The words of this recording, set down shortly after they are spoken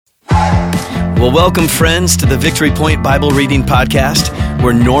Well, welcome, friends, to the Victory Point Bible Reading Podcast,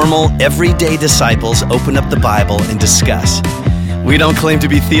 where normal, everyday disciples open up the Bible and discuss. We don't claim to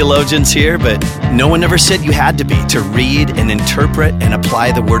be theologians here, but no one ever said you had to be to read and interpret and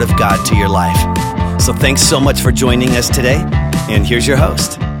apply the Word of God to your life. So thanks so much for joining us today, and here's your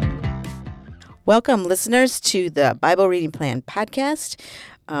host. Welcome, listeners, to the Bible Reading Plan podcast.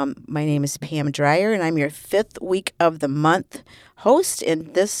 My name is Pam Dreyer, and I'm your fifth week of the month host.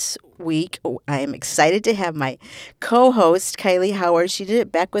 And this week, I am excited to have my co-host, Kylie Howard. She did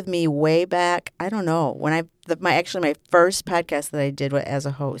it back with me way back, I don't know, when my first podcast that I did as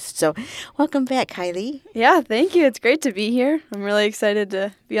a host. So welcome back, Kylie. Yeah, thank you. It's great to be here. I'm really excited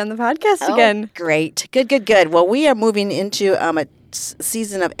to be on the podcast again. Great. Good. Well, we are moving into a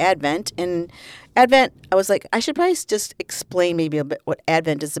season of Advent, and Advent, I was like, I should probably just explain maybe a bit what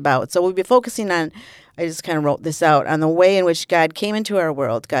Advent is about. So we'll be focusing on, I just kind of wrote this out, on the way in which God came into our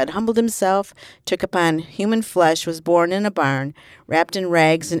world. God humbled himself, took upon human flesh, was born in a barn, wrapped in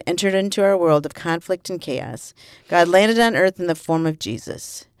rags, and entered into our world of conflict and chaos. God landed on earth in the form of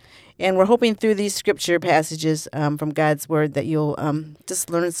Jesus. And we're hoping through these scripture passages from God's word that you'll just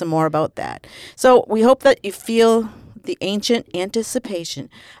learn some more about that. So we hope that you feel the ancient anticipation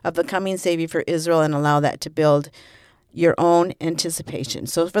of the coming Savior for Israel and allow that to build your own anticipation.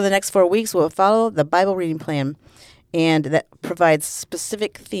 So for the next 4 weeks, we'll follow the Bible reading plan, and that provides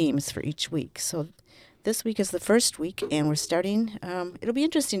specific themes for each week. So this week is the first week, and we're starting. It'll be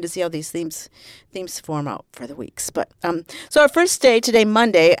interesting to see how these themes form out for the weeks. But so our first day today,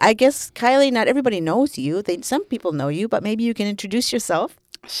 Monday. I guess, Kylie, not everybody knows you. Some people know you, but maybe you can introduce yourself.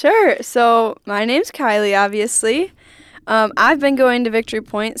 Sure. So my name's Kylie, obviously. I've been going to Victory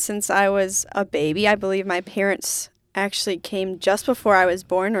Point since I was a baby. I believe my parents actually came just before I was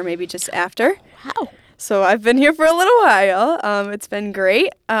born, or maybe just after. Wow. So I've been here for a little while. It's been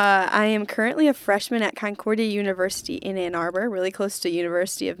great. I am currently a freshman at Concordia University in Ann Arbor, really close to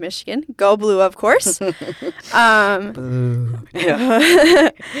University of Michigan. Go Blue, of course. Boo.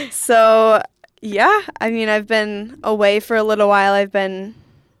 So, yeah, I mean, I've been away for a little while. I've been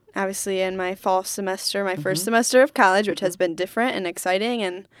obviously in my fall semester, my first semester of college, which has been different and exciting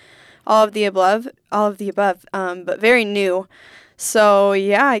and all of the above, but very new. So,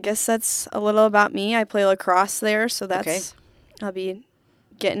 yeah, I guess that's a little about me. I play lacrosse there, so I'll be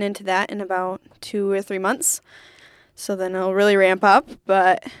getting into that in about 2 or 3 months. So then I'll really ramp up,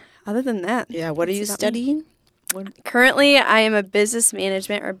 but other than that. Yeah, what are you studying? Currently, I am a business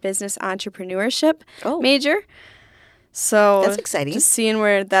management or business entrepreneurship major. So that's exciting. Just seeing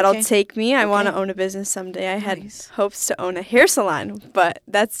where that'll take me. I want to own a business someday. I had hopes to own a hair salon, but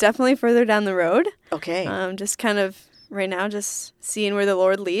that's definitely further down the road. Okay. Just kind of right now, just seeing where the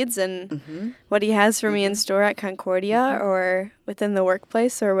Lord leads and what he has for me in store at Concordia or within the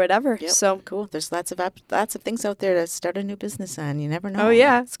workplace or whatever. Yep. So cool. There's lots of things out there to start a new business on. You never know. Oh,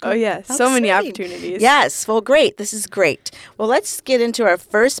 yeah. Cool. Oh, yeah. So many opportunities. Yes. Well, great. This is great. Well, let's get into our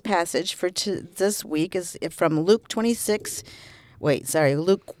first passage for this week is from Luke 1,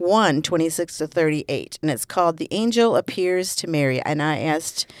 26 to 38. And it's called The Angel Appears to Mary. And I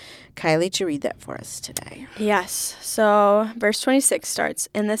asked Kylie to read that for us today. Yes. So verse 26 starts,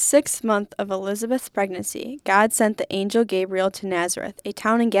 "In the 6th month of Elizabeth's pregnancy, God sent the angel Gabriel to Nazareth, a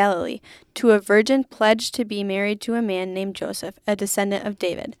town in Galilee, to a virgin pledged to be married to a man named Joseph, a descendant of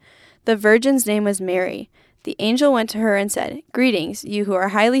David. The virgin's name was Mary. The angel went to her and said, 'Greetings, you who are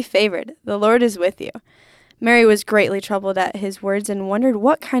highly favored. The Lord is with you.' Mary was greatly troubled at his words and wondered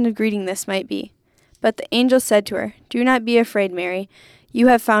what kind of greeting this might be. But the angel said to her, 'Do not be afraid, Mary. You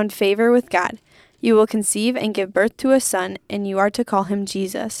have found favor with God. You will conceive and give birth to a son, and you are to call him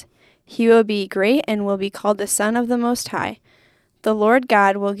Jesus. He will be great and will be called the Son of the Most High. The Lord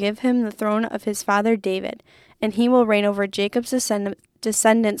God will give him the throne of his father David, and he will reign over Jacob's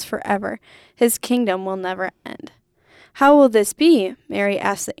descendants forever. His kingdom will never end.' 'How will this be?' Mary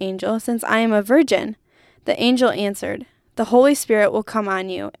asked the angel, 'since I am a virgin?' The angel answered, 'The Holy Spirit will come on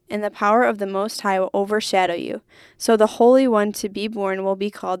you, and the power of the Most High will overshadow you. So the Holy One to be born will be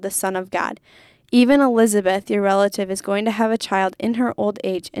called the Son of God. Even Elizabeth, your relative, is going to have a child in her old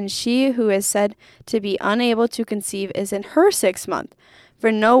age, and she who is said to be unable to conceive is in her 6th month,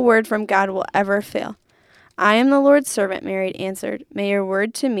 for no word from God will ever fail.' 'I am the Lord's servant,' Mary answered. 'May your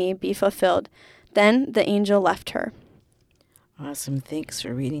word to me be fulfilled.' Then the angel left her." Awesome. Thanks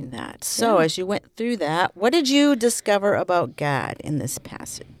for reading that. So as you went through that, what did you discover about God in this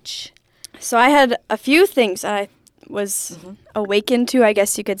passage? So I had a few things I was awakened to, I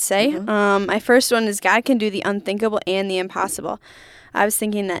guess you could say. My first one is God can do the unthinkable and the impossible. I was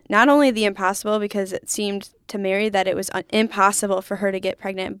thinking that not only the impossible, because it seemed to Mary that it was impossible for her to get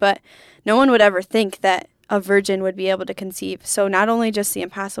pregnant, but no one would ever think that a virgin would be able to conceive. So not only just the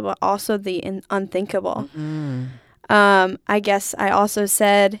impossible, also the unthinkable. I guess I also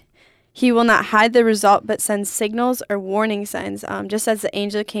said he will not hide the result, but send signals or warning signs. Just as the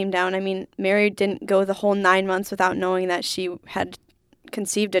angel came down, I mean, Mary didn't go the whole 9 months without knowing that she had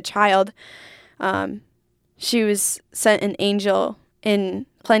conceived a child. She was sent an angel in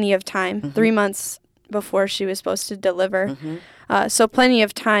plenty of time, 3 months before she was supposed to deliver. So plenty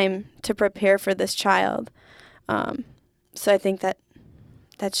of time to prepare for this child. So I think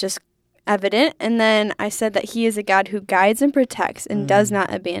that's just evident. And then I said that he is a God who guides and protects and does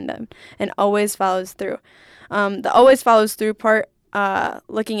not abandon and always follows through. The always follows through part,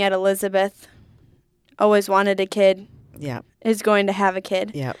 looking at Elizabeth, always wanted a kid, is going to have a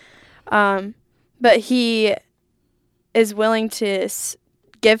kid. But he is willing to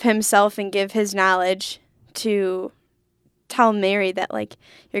give himself and give his knowledge to tell Mary that, like,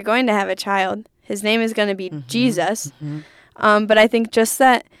 you're going to have a child. His name is going to be Jesus. But I think just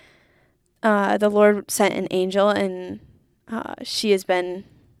that the Lord sent an angel, and she has been,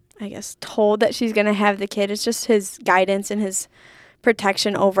 I guess, told that she's going to have the kid. It's just his guidance and his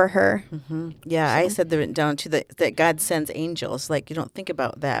protection over her. Yeah, so. I said that down to that God sends angels. Like, you don't think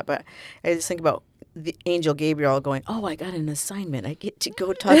about that, but I just think about the angel Gabriel going, oh, I got an assignment. I get to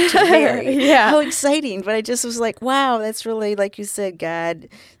go talk to Mary. How exciting. But I just was like, wow, that's really, like you said, God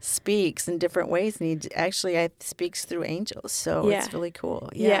speaks in different ways, and he actually speaks through angels. So it's really cool.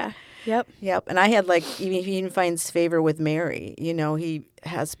 Yep. And I had, like, he even finds favor with Mary. You know, he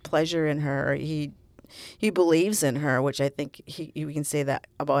has pleasure in her. He believes in her, which I think we can say that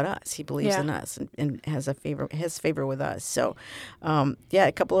about us. He believes in us and has favor with us. So,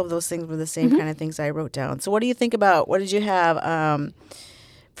 a couple of those things were the same kind of things I wrote down. So what do you think about, what did you have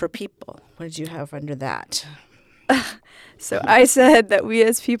for people? What did you have under that? So I said that we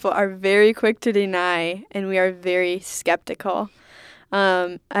as people are very quick to deny, and we are very skeptical.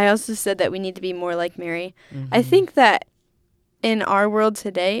 I also said that we need to be more like Mary. I think that in our world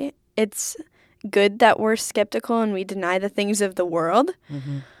today, it's good that we're skeptical and we deny the things of the world.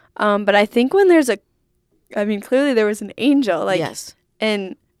 But I think when clearly there was an angel,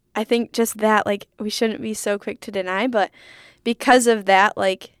 and I think just that, like, we shouldn't be so quick to deny, but because of that,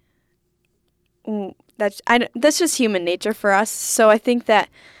 like, that's just human nature for us. So I think that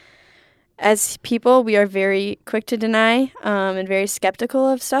as people, we are very quick to deny and very skeptical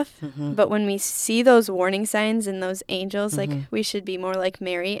of stuff. But when we see those warning signs and those angels, like, we should be more like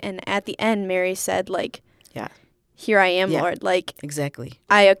Mary. And at the end, Mary said, like, here I am, Lord. Like, exactly.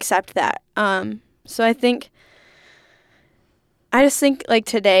 I accept that. So I just think, like,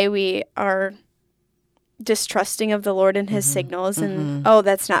 today we are distrusting of the Lord and his signals and, oh,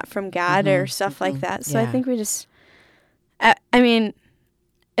 that's not from God or stuff like that. So I think we just,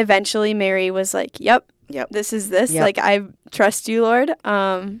 eventually Mary was like, yep, this is this. Like, I trust you, Lord.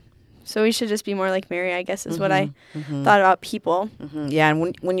 So we should just be more like Mary, I guess, is what I thought about people. Yeah,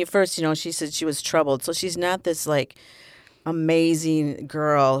 and when you first, she said she was troubled. So she's not this, like, amazing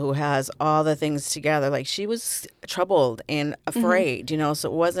girl who has all the things together. Like, she was troubled and afraid, so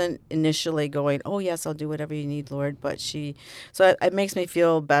it wasn't initially going, oh, yes, I'll do whatever you need, Lord. But so it makes me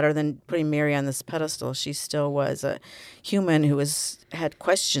feel better than putting Mary on this pedestal. She still was a human who had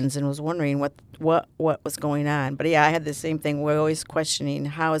questions and was wondering what was going on. But yeah, I had the same thing. We're always questioning,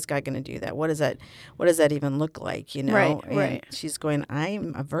 how is God going to do that? What does that even look like? Right. And she's going,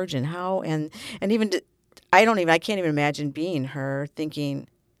 I'm a virgin. How? And even I can't even imagine being her thinking,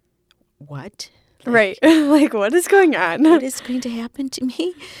 what? Like, like, what is going on? What is going to happen to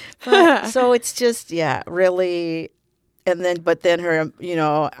me? So it's just, really. But then her,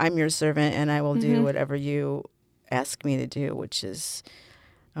 I'm your servant and I will do whatever you ask me to do, which is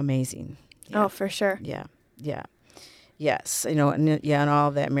amazing. Oh, for sure. Yeah. Yes. And all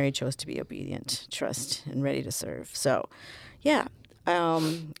of that, Mary chose to be obedient, trust, and ready to serve. So,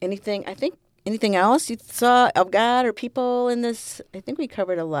 anything else you saw of God or people in this? I think we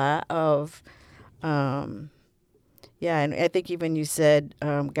covered a lot of, and I think even you said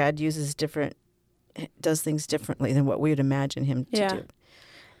God does things differently than what we would imagine him to do.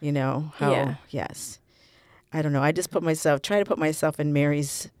 Yes. I don't know. I just try to put myself in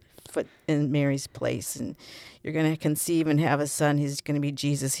Mary's place, and you're going to conceive and have a son. He's going to be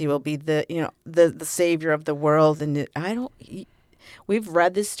Jesus. He will be the savior of the world. And we've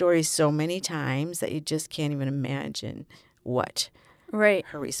read this story so many times that you just can't even imagine what her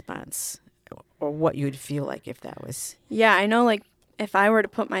response or what you would feel like if that was. Yeah, I know, like, if I were to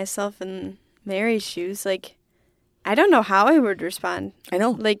put myself in Mary's shoes, like, I don't know how I would respond. I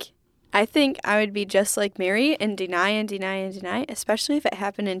know. Like, I think I would be just like Mary and deny and deny and deny, especially if it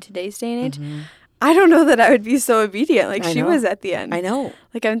happened in today's day and age. Mm-hmm. I don't know that I would be so obedient like she was at the end. I know.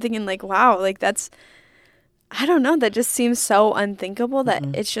 Like, I'm thinking, like, wow, like, that's, I don't know, that just seems so unthinkable that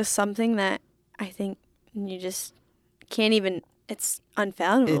it's just something that I think you just can't even, it's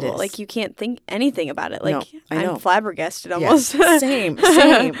unfathomable. It is. Like, you can't think anything about it. Like, No, I know. I'm flabbergasted almost. Yeah. Same.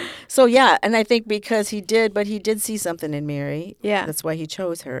 So, yeah, and I think because he did see something in Mary. Yeah. That's why he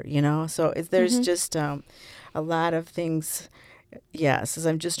chose her, you know? So there's just a lot of things. Yes, as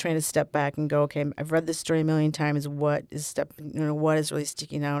I'm just trying to step back and go, okay, I've read this story a million times. What is what is really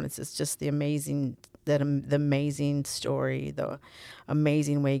sticking out? It's just the amazing story, the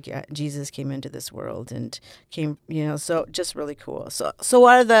amazing way Jesus came into this world and came, so just really cool. So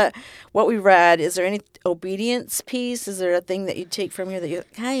what we read, is there any obedience piece? Is there a thing that you take from here that you,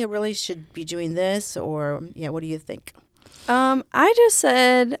 I really should be doing this, or what do you think? I just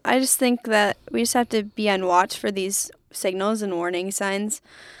think that we just have to be on watch for these signals and warning signs,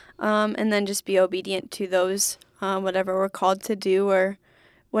 and then just be obedient to those, whatever we're called to do, or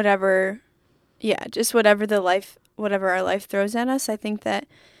whatever, just whatever our life throws at us. I think that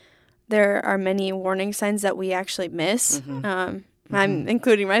there are many warning signs that we actually miss. I'm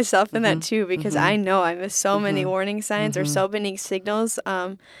including myself in that too, because I know I miss so many warning signs or so many signals.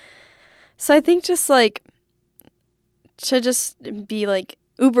 So I think just like to just be like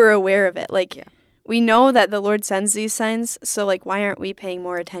uber aware of it. Like, we know that the Lord sends these signs, so like, why aren't we paying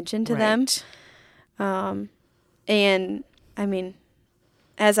more attention to them? And I mean,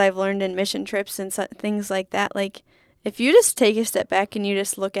 as I've learned in mission trips and things like that, like, if you just take a step back and you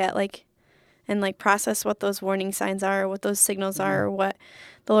just look at and process what those warning signs are, or what those signals are, or what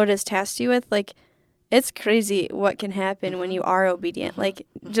the Lord has tasked you with, like, it's crazy what can happen when you are obedient. Like,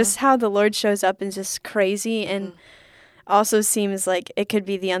 just how the Lord shows up is just crazy, and also seems like it could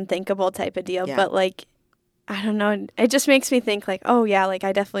be the unthinkable type of deal. But like, I don't know, it just makes me think like, oh yeah, like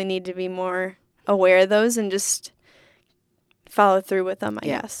I definitely need to be more aware of those and just follow through with them, I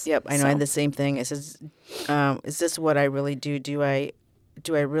guess. Yep, I know. I had the same thing. It says, is this what I really do? Do I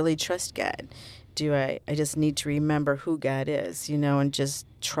really trust God? I just need to remember who God is, and just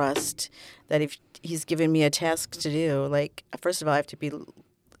trust that if He's given me a task to do, like, first of all, I have to be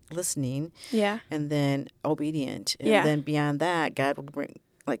listening, and then obedient, and then beyond that, God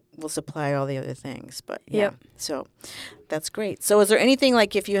will supply all the other things. But so that's great. So is there anything,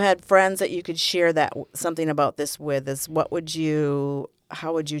 like, if you had friends that you could share something about this with, how would you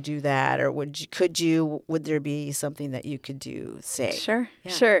do that, or would there be something that you could say? Sure.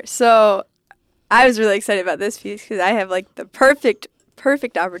 So I was really excited about this piece because I have like the perfect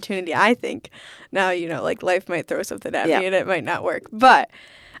opportunity, I think. Now, like, life might throw something at me and it might not work, but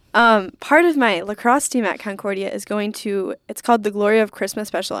part of my lacrosse team at Concordia is it's called the Glory of Christmas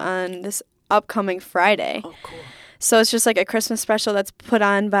Special on this upcoming Friday. Oh, cool. So it's just like a Christmas special that's put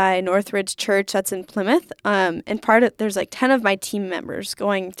on by Northridge Church that's in Plymouth. And there's like 10 of my team members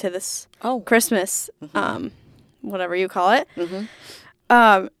going to this Christmas, whatever you call it.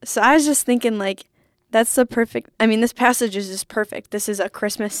 So I was just thinking, like, that's the perfect, this passage is just perfect. This is a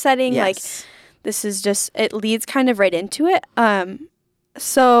Christmas setting. Yes. Like, this is just, it leads kind of right into it.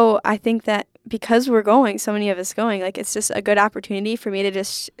 So I think that because we're going, so many of us going, like, it's just a good opportunity for me to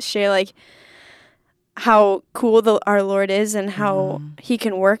just share, like, how cool our Lord is and how He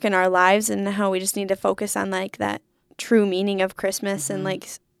can work in our lives, and how we just need to focus on, like, that true meaning of Christmas, and, like,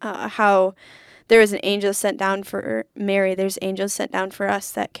 how there was an angel sent down for Mary. There's angels sent down for us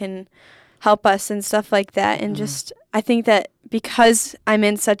that can help us and stuff like that. And just, I think that because I'm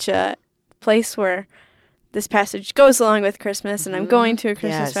in such a place where this passage goes along with Christmas, and I'm going to a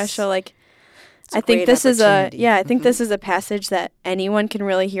Christmas special, like, I think this is this is a passage that anyone can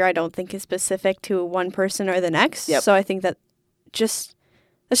really hear. I don't think is specific to one person or the next. So I think that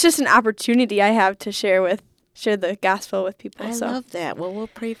it's just an opportunity I have to share the gospel with people. I love that. Well, we'll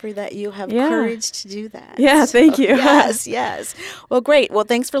pray for that. You have courage to do that. Yeah, thank you. Yes. Well, great. Well,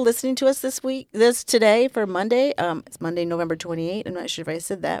 thanks for listening to us today for Monday. It's Monday, November 28th. I'm not sure if I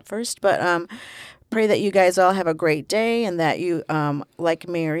said that first, but pray that you guys all have a great day, and that you, like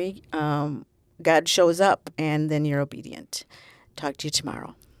Mary, God shows up and then you're obedient. Talk to you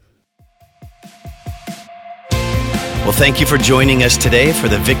tomorrow. Well, thank you for joining us today for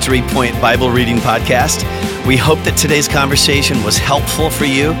the Victory Point Bible Reading Podcast. We hope that today's conversation was helpful for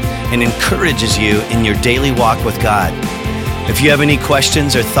you and encourages you in your daily walk with God. If you have any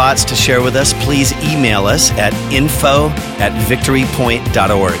questions or thoughts to share with us, please email us at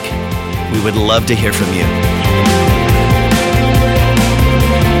info@victorypoint.org. We would love to hear from you.